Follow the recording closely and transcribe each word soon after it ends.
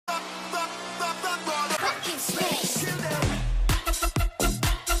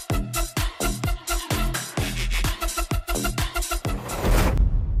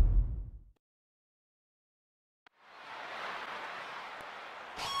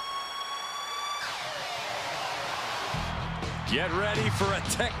Get ready for a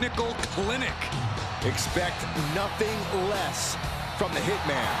technical clinic. Expect nothing less from the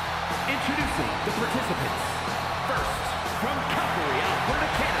Hitman. Introducing the participants. First, from Calgary, Alberta,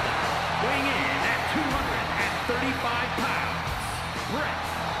 Canada, weighing in at 235 pounds, Bret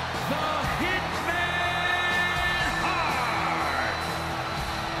the Hitman Hart.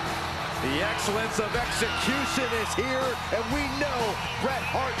 The excellence of execution is here, and we know Bret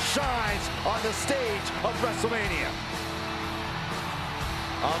Hart shines on the stage of Wrestlemania.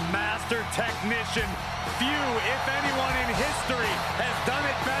 A master technician. Few, if anyone in history, has done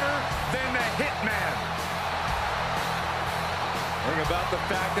it better than the Hitman. Think about the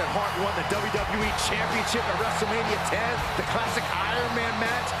fact that Hart won the WWE Championship at WrestleMania 10, the classic Iron Man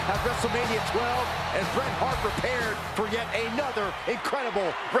match at WrestleMania 12, and Bret Hart prepared for yet another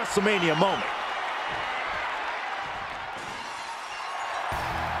incredible WrestleMania moment.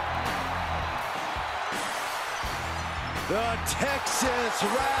 The Texas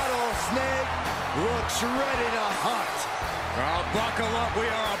Rattlesnake looks ready to hunt. Well, buckle up.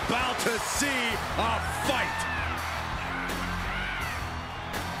 We are about to see a fight.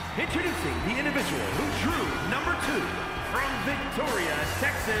 Introducing the individual who drew number 2 from Victoria,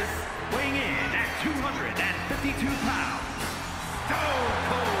 Texas, weighing in at 252 pounds, Stone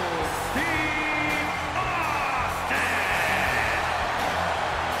Cold Steve Austin!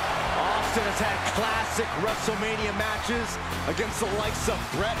 Austin has had classic WrestleMania matches against the likes of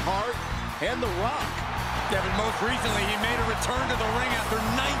Bret Hart and The Rock. Kevin, most recently, he made a return to the ring after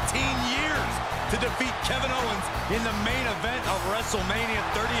 19 years to defeat Kevin Owens in the main event of WrestleMania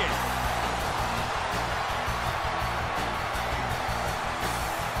 38.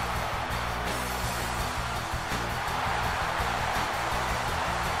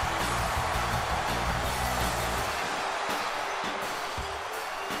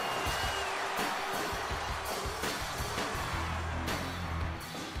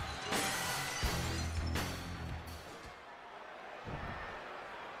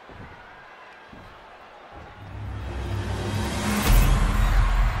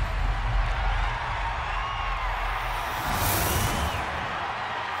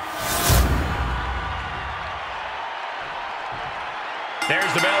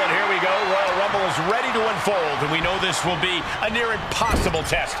 There's the bell, and here we go. Royal Rumble is ready to unfold, and we know this will be a near impossible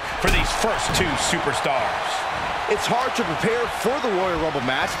test for these first two superstars. It's hard to prepare for the Royal Rumble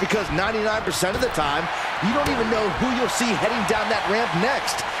match because 99% of the time, you don't even know who you'll see heading down that ramp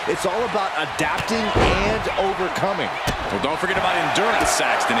next. It's all about adapting and overcoming. Well, don't forget about endurance,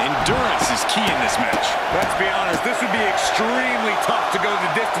 Saxton. Endurance is key in this match. Let's be honest, this would be extremely tough to go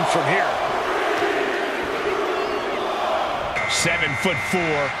the distance from here.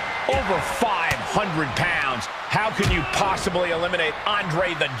 7'4", over 500 pounds. How can you possibly eliminate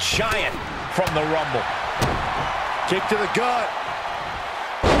Andre the Giant from the Rumble? Kick to the gut.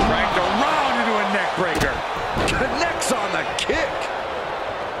 Dragged around into a neck breaker. Connects on the kick.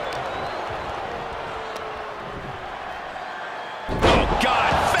 Oh,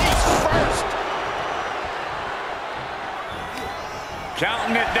 God, face first.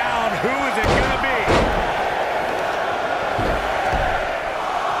 Counting it down. Who is it going to be?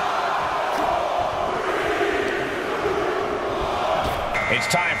 It's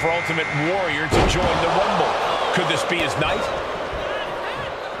time for Ultimate Warrior to join the Rumble. Could this be his night?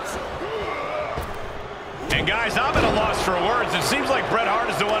 And guys, I'm at a loss for words. It seems like Bret Hart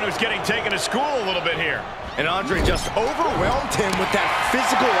is the one who's getting taken to school a little bit here. And Andre just overwhelmed him with that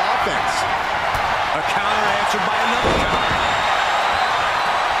physical offense. A counter answered by another counter.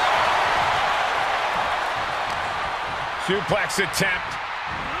 Suplex attempt.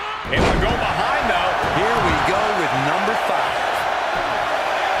 Able to go behind, though. Here we go with number 5.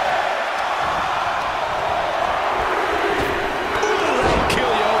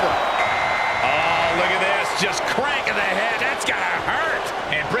 Just cranking the head. That's gotta hurt.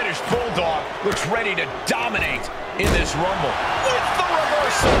 And British Bulldog looks ready to dominate in this Rumble. With the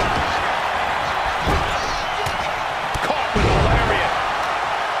reversal. Caught with a lariat.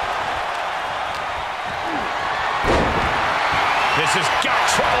 This has got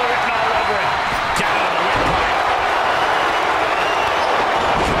trouble written all over it. Down on the windpipe.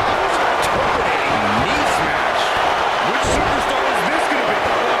 Terminating knee smash. Which superstar is this going to be?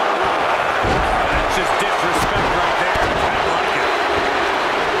 That's just disrespect right there. I like it.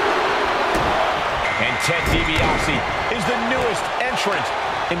 And Ted DiBiase is the newest entrant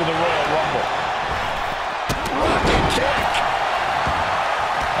into the Royal Rumble. Rocket kick.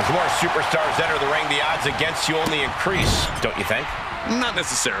 As more superstars enter the ring, the odds against you only increase, don't you think? Not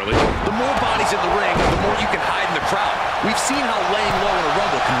necessarily. The more bodies in the ring, the more you can hide in the crowd. We've seen how laying low in a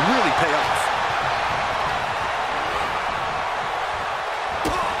Rumble can really pay off.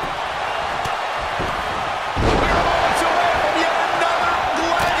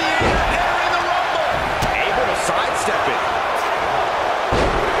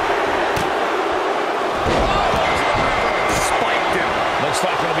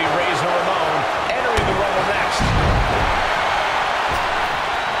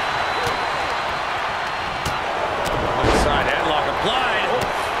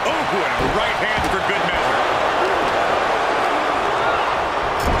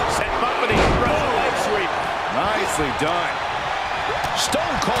 Nicely done.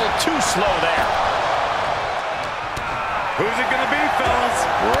 Stone Cold too slow there. Who's it going to be, fellas?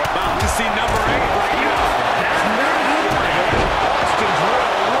 We're about to see number 8 right now. Austin's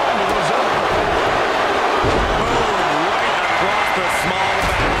Royal Rumble is over. Boom, right across the small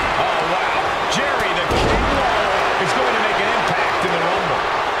back. Oh, wow. Jerry, the King Lawler, is going to make an impact in the Rumble.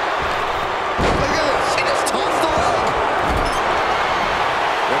 Look at this. He just tossed the leg.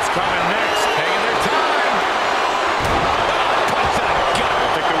 What's coming next? Taking their time. Punch to the gut.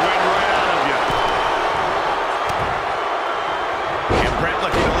 Took the wind right out of you. And Brett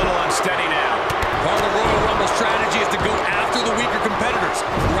looking a little unsteady now. Part of the Royal Rumble strategy is to go after the weaker competitors.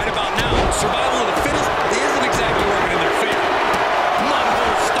 Right about now, survival of the fittest isn't exactly working in their favor.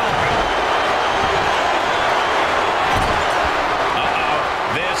 Mudhole stomping. Uh-oh.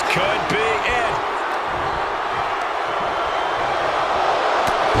 This could be it.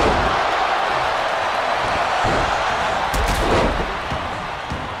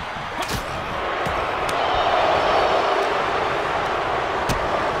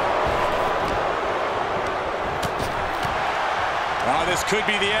 Oh, this could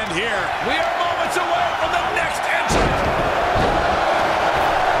be the end here. We are moments away from the next entrant.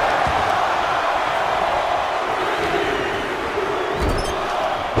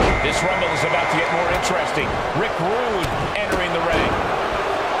 This Rumble is about to get more interesting. Rick Rude entering the ring.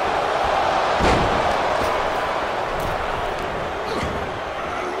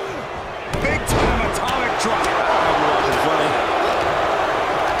 Big time atomic drop. That's funny.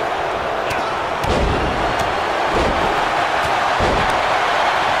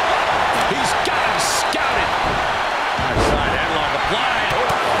 He's got him scouted. Outside headlock applied.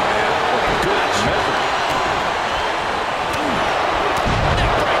 Good measure.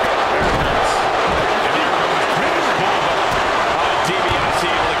 DiBiase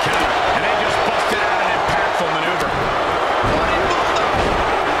able to counter, and they just busted out an impactful maneuver.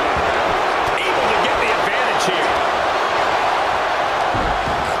 Able to get the advantage here.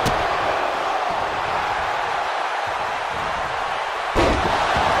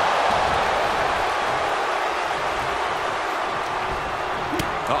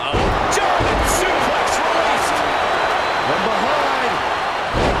 German suplex released. From behind.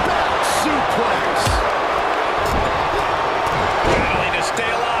 Back suplex. Battling to stay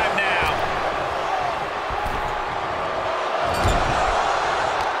alive now.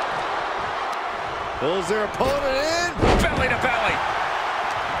 Pulls their opponent in. Belly to belly.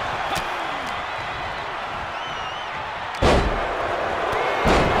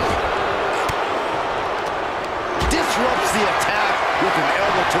 Disrupts the attack with an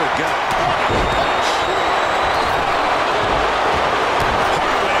elbow to the gut. Punch.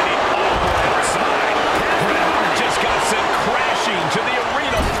 Just got sent crashing to the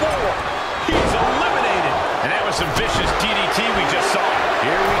arena floor. He's eliminated. And that was some vicious DDT we just saw.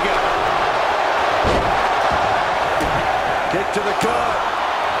 Here we go. Kick to the gut.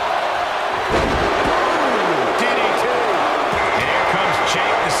 DDT. And here comes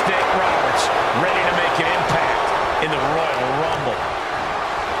Jake the Snake Roberts, ready to make an impact in the Royal Rumble.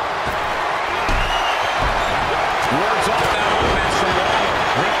 Words off that offense from Lawler.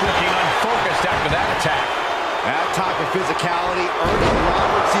 Rick looking unfocused after that attack. That type of physicality earning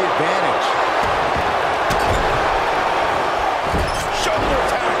Roberts the advantage. Shoulder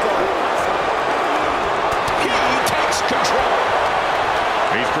tackle. He takes control.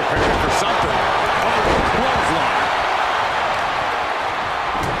 He's preparing for something. Oh, clothesline.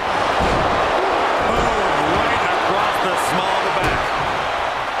 Boom, right across the small of the back.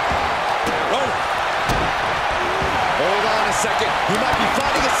 Oh. Hold on a second. He might be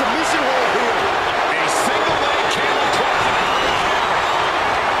finding a submission hold here. A single leg camel clutch.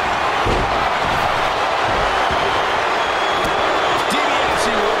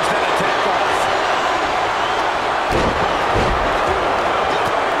 DiBiase works that attack off.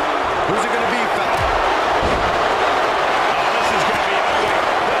 Who's it going to be, fella? Oh, this is going to be ugly.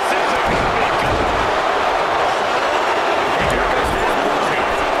 This isn't going to be good.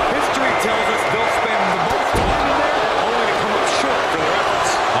 History tells us they'll spend the most time in there only to come up short for their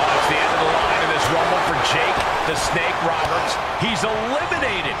efforts. Oh, it's the end of the line in this Rumble for Jake the Snake Roberts. He's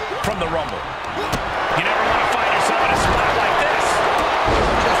eliminated from the Rumble. You never want to find yourself in a spot like this.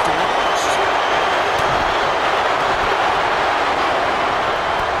 Just launched.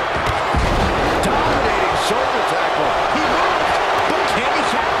 Dominating shoulder tackle. He moved, but can he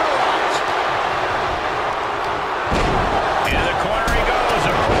capitalize? Into the corner he goes,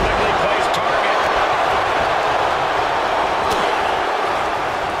 a perfectly placed target.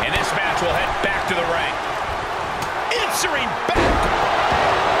 And this match will head back to the ring. Answering back.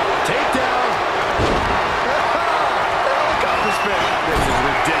 Takedown.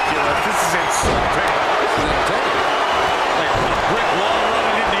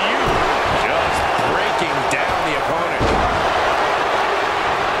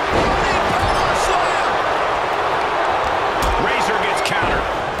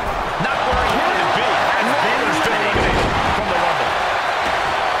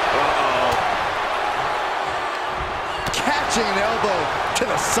 to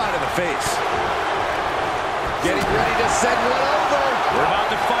the side of the face. Getting ready to send one over. We're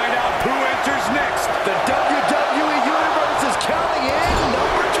about to find out who enters next. The WWE Universe is counting in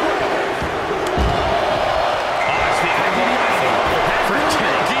number 12. It's the angle for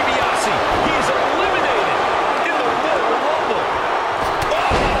Ted DiBiase. He's eliminated in the Royal Rumble.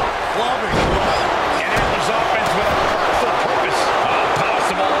 Clubbing. And Adler's offense with a powerful purpose.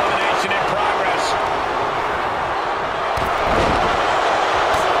 Possible elimination in progress.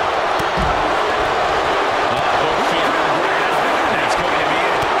 That's going to be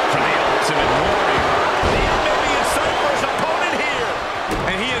it for the Ultimate Warrior. May be in sight for his opponent here.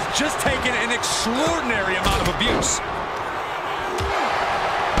 And he has just taken an extraordinary amount of abuse.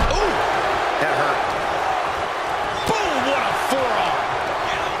 Ooh, that hurt. Boom, what a forearm.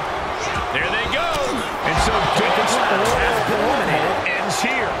 There they go. And so David's Royal Rumble ends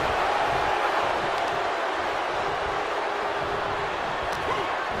here.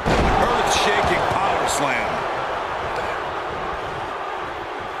 Earth-shaking power slam.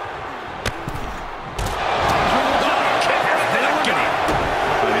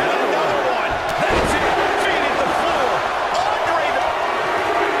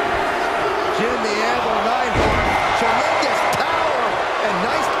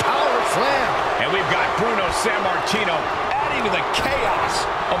 Sammartino adding to the chaos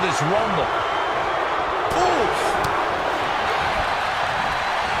of this Rumble. Oof.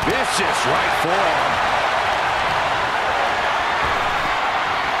 Vicious right forearm.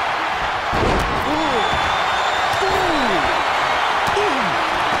 Ooh. Ooh. Ooh.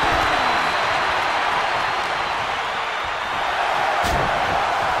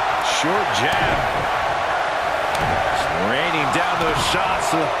 Short jab. Just raining down those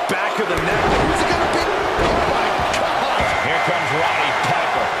shots to the back of the neck. Who's it going to be? Oh, my God. Here comes Roddy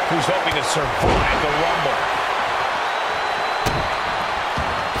Piper, who's hoping to survive the Rumble.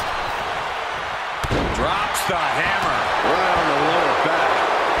 Drops the hammer. Right on the lower back.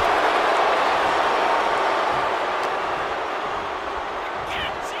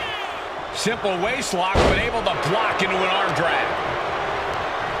 Simple waist lock, but able to block into an arm drag.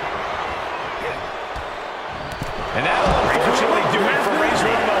 And that'll unfortunately do it for Razor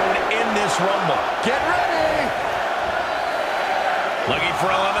Ramon in this Rumble. Get ready! Looking for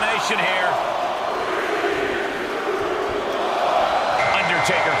elimination here.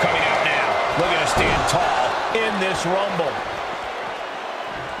 Undertaker coming out now. Looking to stand tall in this Rumble.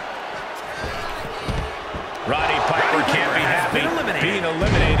 Roddy Piper can't be happy being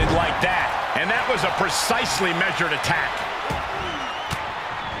eliminated like that. And that was a precisely measured attack.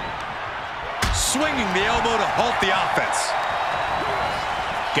 Swinging the elbow to halt the offense.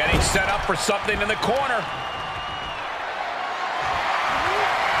 Getting set up for something in the corner.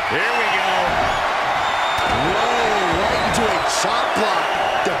 Here we go. Whoa, right into a chop block.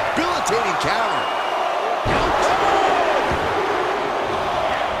 Debilitating counter.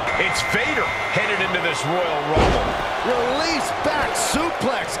 It's Vader headed into this Royal Rumble. Release back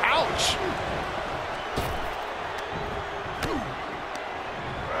suplex. Ouch.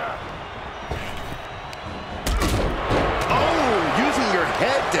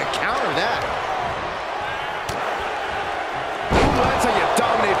 Head to counter that. Ooh, that's how you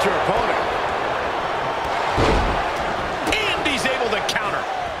dominate your opponent. And he's able to counter.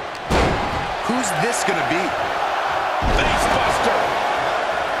 Who's this gonna be? Face buster.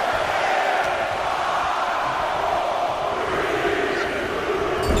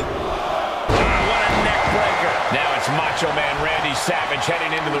 What a neck breaker. Now it's Macho Man Randy Savage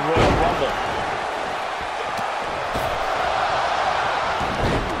heading into the Royal Rumble.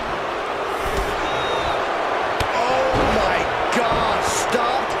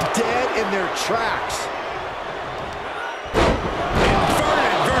 In their tracks.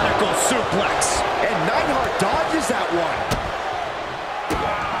 Inverted vertical suplex. And Neidhart dodges that one.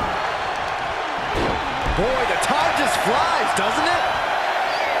 Boy, the time just flies, doesn't it?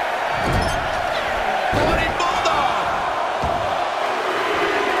 Running bulldog.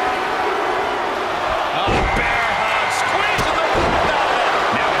 Oh, bear hug. Squeezing the breath out of it.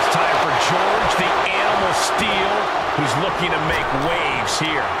 Now it's time for George the Animal Steel, who's looking to make waves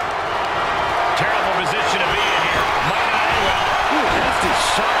here. Terrible position to be in here. Might not end well. Ooh, nasty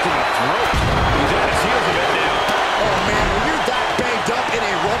shot to the throat. He's on his heels a bit now. Oh, man, when you're that banged up in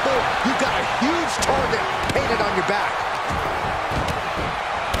a Rumble, you've got a huge target painted on your back.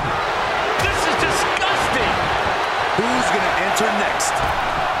 This is disgusting. Who's going to enter next?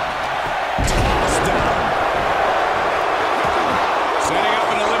 Toss down. Setting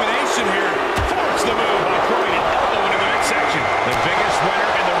up an elimination here. Force the move by throwing an elbow into the midsection. The biggest winner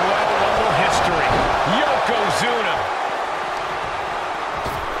in the Royal Rumble history, Yokozuna.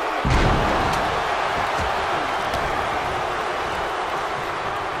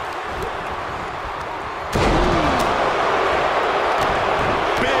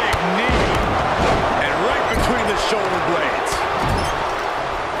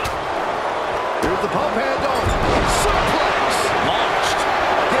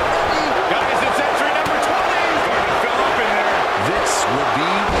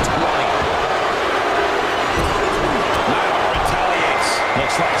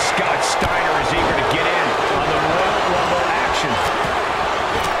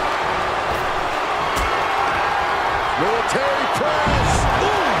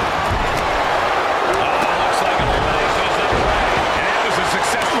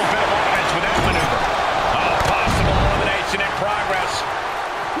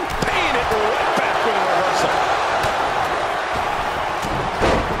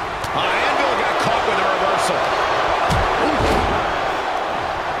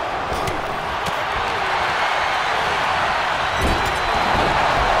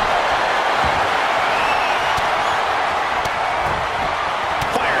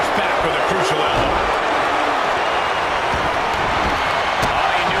 with a crucial elbow. Oh,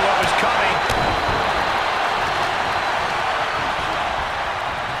 he knew what was coming.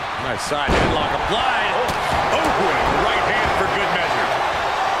 Nice side headlock applied. Oh, and a right hand for good measure.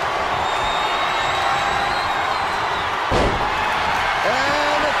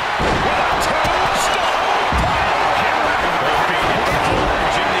 And with a tombstone.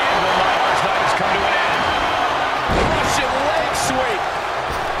 Jim the Anvil last night has come to an end. Russian leg sweep.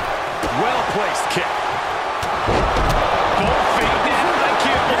 Well-placed kick. Both feet in. I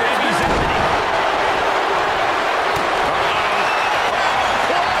can't believe he's out.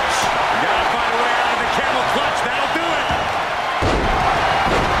 Gotta find a way out of the camel clutch. That'll do it.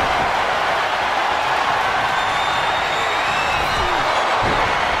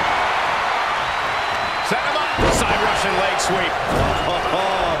 Set him up. Side Russian leg sweep.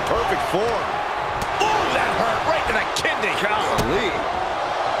 Perfect form. Ooh, that hurt right to the kidney. Golly.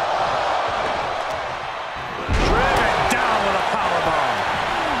 Driven down with a powerbomb.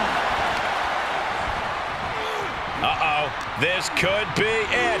 Uh-oh. This could be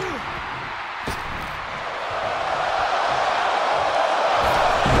it.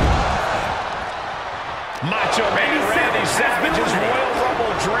 Macho Man Randy Savage's Royal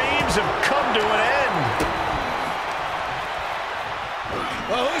Rumble dreams have come to an end.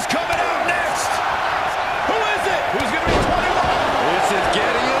 Well, who's coming out next? Who is it? Who's going to be 21? This is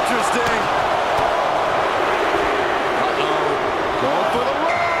getting interesting. Going for the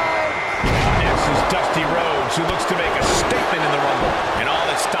ride. Next is Dusty Rhodes, who looks to make a statement in the Rumble. And all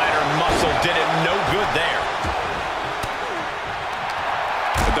that Steiner muscle did him no good there.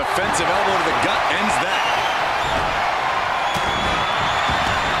 The defensive elbow to the gut ends that.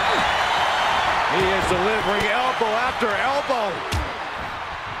 He is delivering elbow after elbow.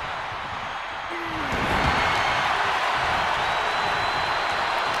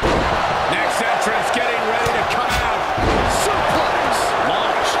 Next entrance getting ready to come out. Suplex.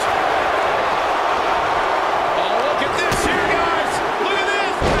 Launched. Oh, look at this here, guys. Look at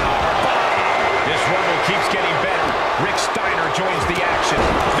this. This Rumble keeps getting better. Rick Steiner joins the action.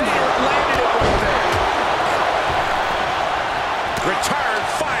 Vader landed it right there. Return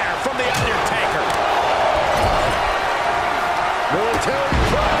fire from the Undertaker. Military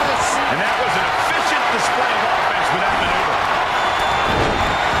press. And that was an efficient display of offense with that maneuver.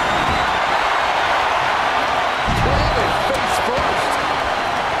 Face first.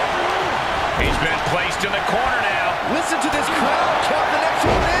 He's been placed in the corner now. Listen to this crowd. Count the next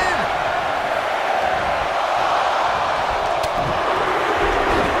one in.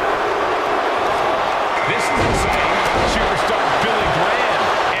 This is insane. Superstar Billy Graham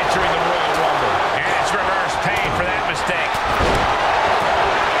entering the Royal Rumble. And it's reverse pain for that mistake.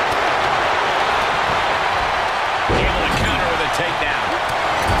 Able to counter with a takedown.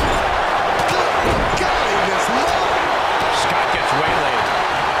 Golly, this low. Scott gets waylaid.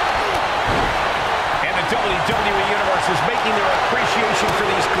 And the WWE Universe is making their appreciation for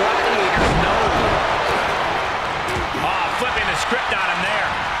these gladiators known. Ah, flipping the script on him there.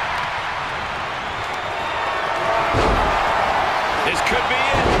 This could be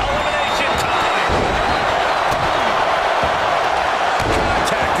it. Elimination time.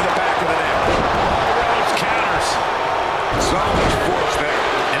 Contact to the back of the neck. Rhodes counters. So much force there.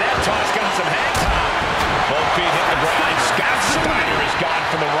 And that toss got some hang time. Both feet hit the ground. Scott Steiner is gone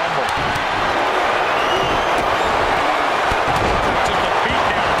from the Rumble. Just a beat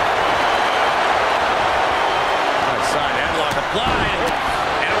down. Nice side headlock applied.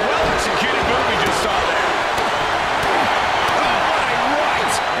 And a well-executed move we just saw there.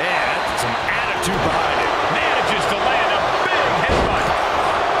 Yeah, that's some attitude behind it. Manages to land a big headbutt.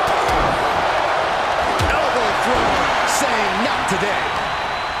 Elbow throw. Saying not today.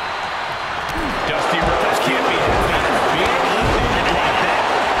 Dusty Rhodes can't be defeated. Being eliminated like that.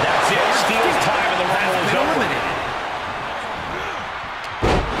 That's it. Steals time and the Rumble is over.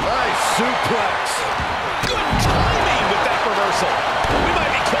 Nice suplex. Good timing with that reversal. We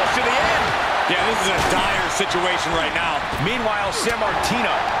might be close to the end. Yeah, this is a dire situation right now. Meanwhile,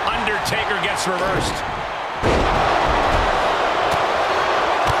 Sammartino, Undertaker gets reversed.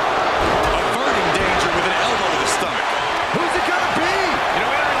 Averting danger with an elbow to the stomach. Who's it gonna be? You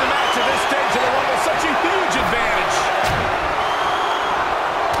know, entering the match at this stage of the Rumble is such a huge advantage.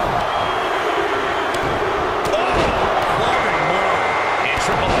 And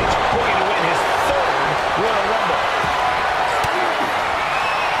Triple H looking to win his third Royal Rumble.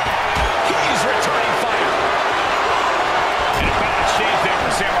 He's returning fire. And a bad exchange there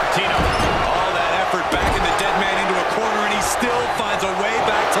for Sammartino. All that effort backing the dead man into a corner, and he still finds a way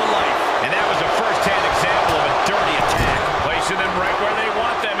back to life. And that was a first-hand example of a dirty attack. Placing them right where they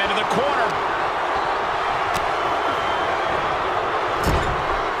want them, into the corner.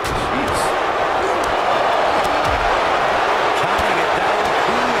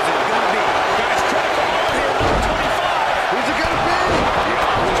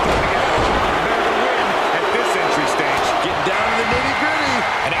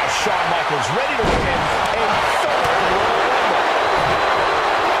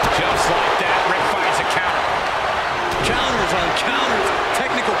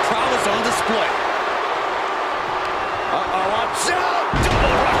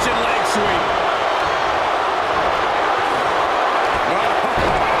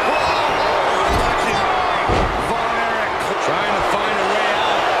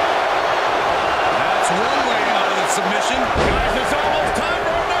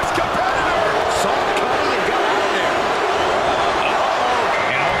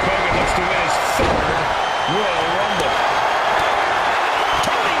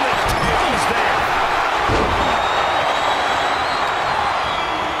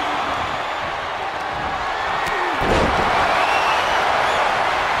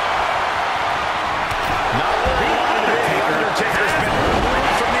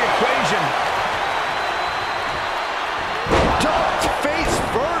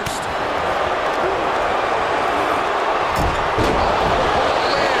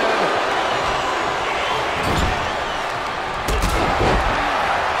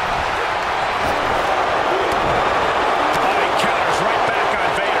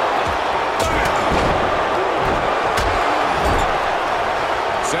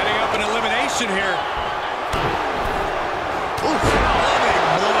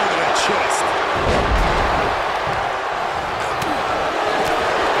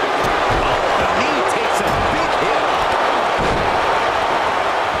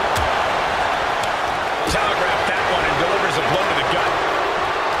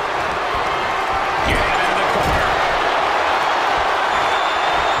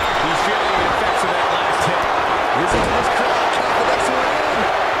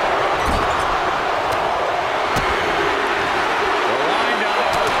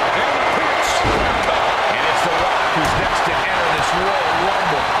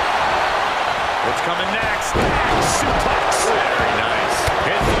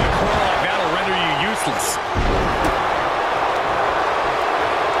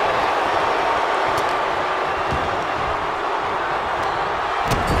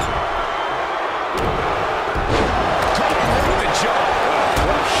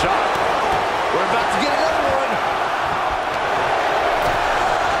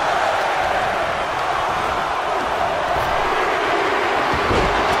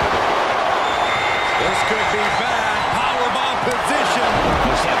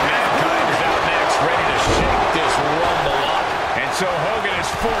 champion is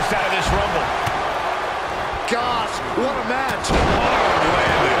forced out of this Rumble. Gosh, what a match.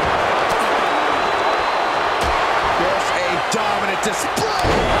 Landed. There's a dominant display.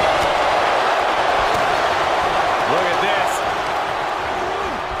 Look at this.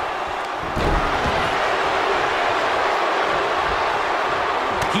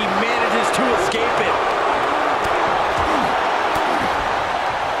 He manages to escape it.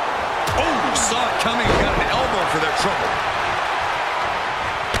 Oh, saw it coming and got an elbow for their trouble.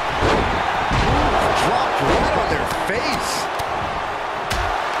 Dropped right on their face.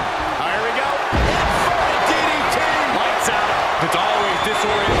 Here we go. Inverted DDT. Lights out. It's always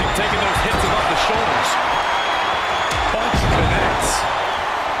disorienting taking those hits above the shoulders. Punch connects.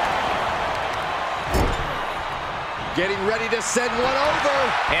 Getting ready to send one over.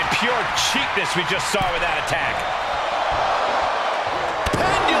 And pure cheapness we just saw with that attack.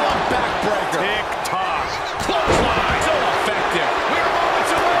 Pendulum backbreaker. Tick-tock. Clothesline. So effective. We're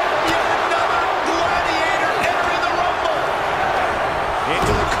moments away from yet another gladiator entering the Rumble.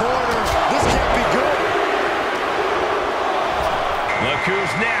 Into the corner. This can't be good. Look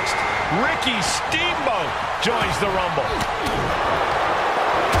who's next. Ricky Steamboat joins the Rumble.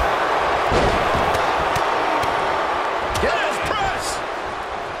 Yes, press.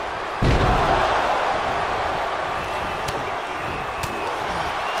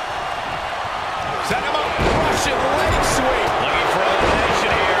 Set him up. Russian leg sweep. Looking for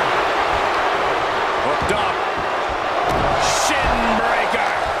elimination here. Hooked up. Shin breaker.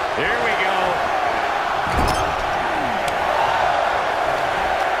 Here we go.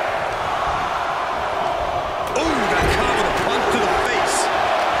 Ooh, that combo to punch to the face.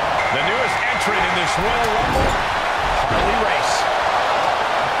 The newest entrant in this Royal Rumble, Harley Race.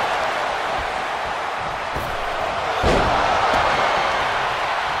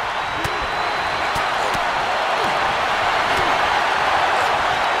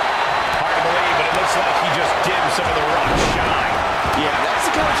 Hard to believe, but it looks like he just dimmed some of the Rock's shine. Yeah, that's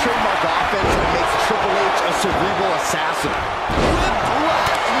the kind of trademark offense that makes Triple H a cerebral assassin.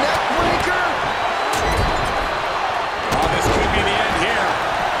 Whiplash neckbreaker. Oh, this could be the end here.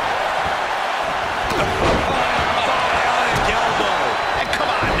 Bionic elbow. And come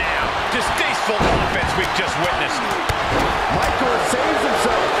on now, distasteful offense we've just witnessed. Michael saves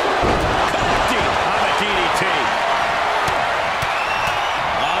himself. Connecting on the DDT.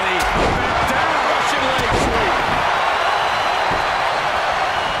 Ali back down. Russian leg sweep.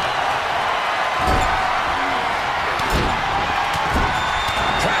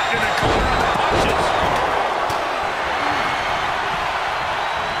 Trapped in the corner. Punches.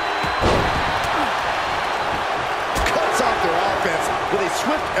 Cuts off their offense with a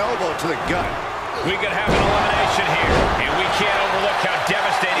swift elbow to the gut. We could have an elimination here, and we can't overlook how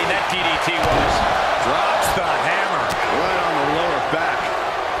devastating that DDT was. Drops the hammer. Right on the lower back.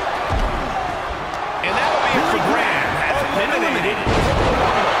 And that'll be it for Graham. Eliminated.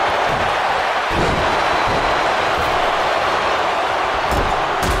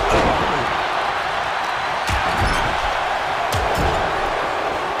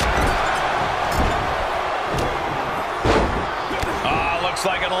 Looks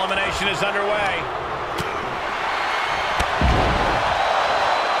like an elimination is underway.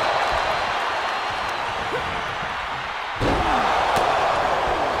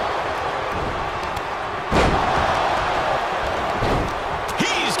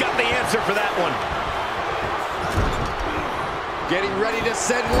 He's got the answer for that one. Getting ready to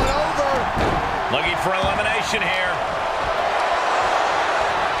send one over. Looking for elimination here.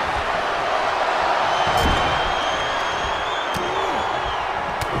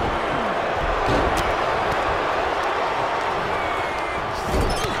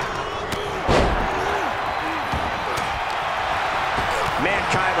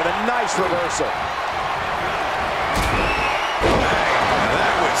 Mankind with a nice reversal.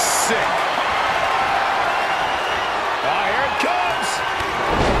 That was sick. Oh, here it comes.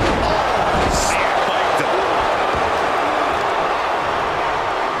 Spiked him.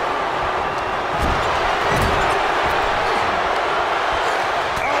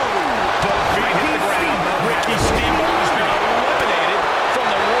 Both feet hit the ground. Ricky Steamboat has been eliminated from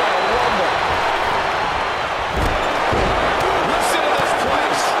the Royal Rumble. Listen to this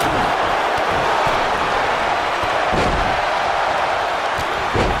place.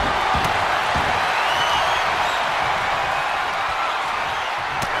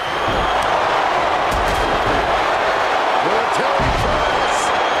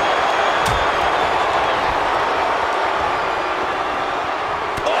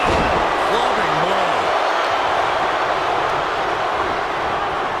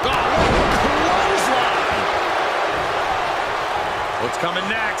 coming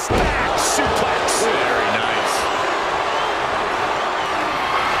next. Back suplex. Very nice.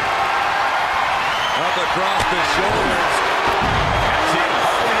 Up across the shoulders. That's it.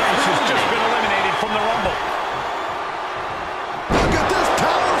 Harper has just been eliminated from the Rumble. Look at this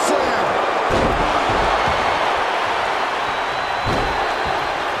power slam.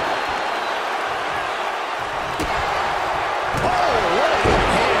 Oh, what a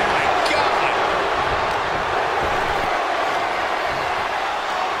hand. My God.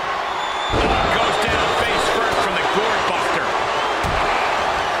 Goes down face first from the gourd buster.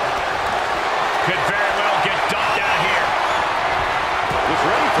 Could very well get dumped out here. Was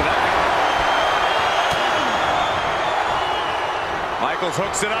ready for that. Michaels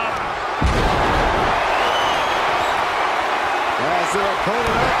hooks it up. Has their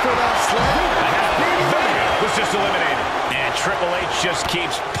opponent up for that slam. Vega was just eliminated. And Triple H just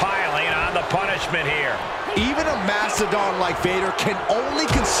keeps piling on the punishment here. Even a mastodon like Vader can only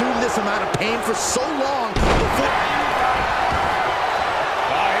consume this amount of pain for so long before...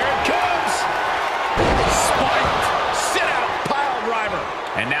 Here it comes. Spiked. Sit out. Pile driver.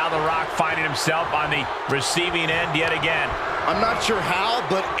 And now The Rock finding himself on the receiving end yet again. I'm not sure how,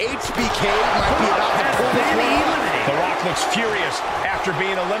 but HBK might be about to pull this one off. The Rock looks furious after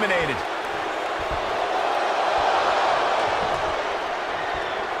being eliminated.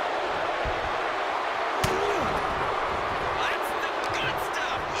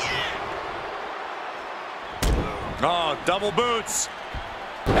 Oh, double boots.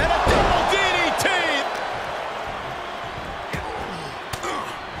 And a double DDT.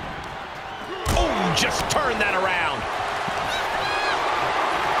 Oh, just turn that around.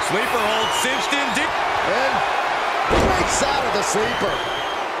 Sleeper hold cinched in deep. And breaks out of the sleeper.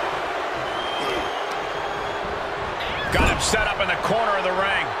 Got him set up in the corner of the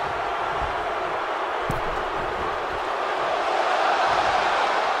ring.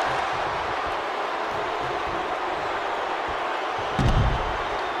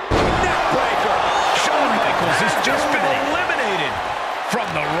 Neckbreaker. Shawn Michaels has just been eliminated from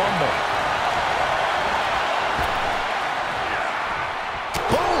the Rumble.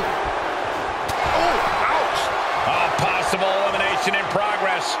 Boom! Oh, ouch! A possible elimination in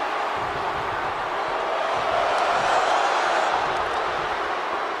progress.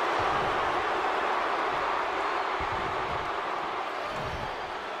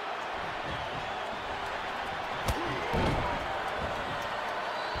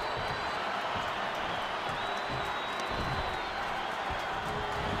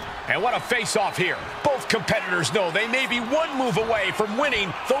 And what a face-off here. Both competitors know they may be one move away from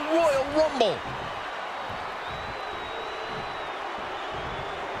winning the Royal Rumble.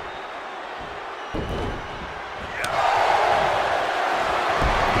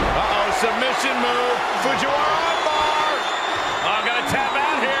 Uh-oh, submission move. Fujiwara armbar. I'm gonna tap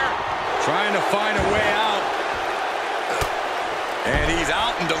out here. Trying to find a way out. And he's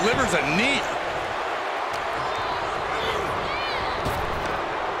out and delivers a knee.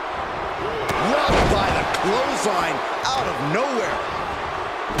 By the clothesline out of nowhere.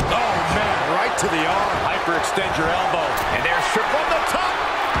 Oh, man, right to the arm. Hyperextend your elbow. And there's Triple from the top.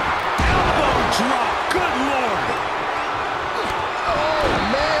 Elbow drop. Good Lord. Oh,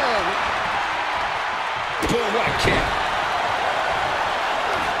 man. Boom, what a kick.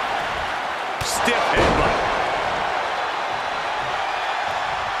 Stiff headbutt.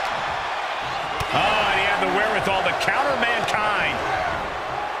 Oh, and he had the wherewithal to counter Mankind.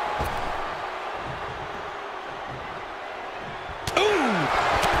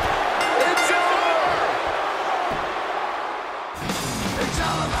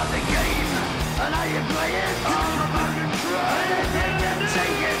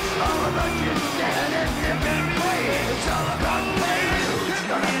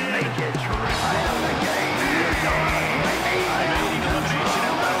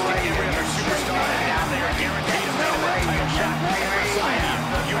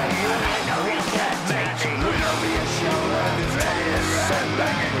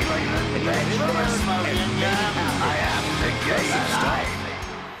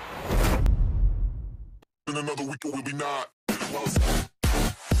 In another week, or will be not.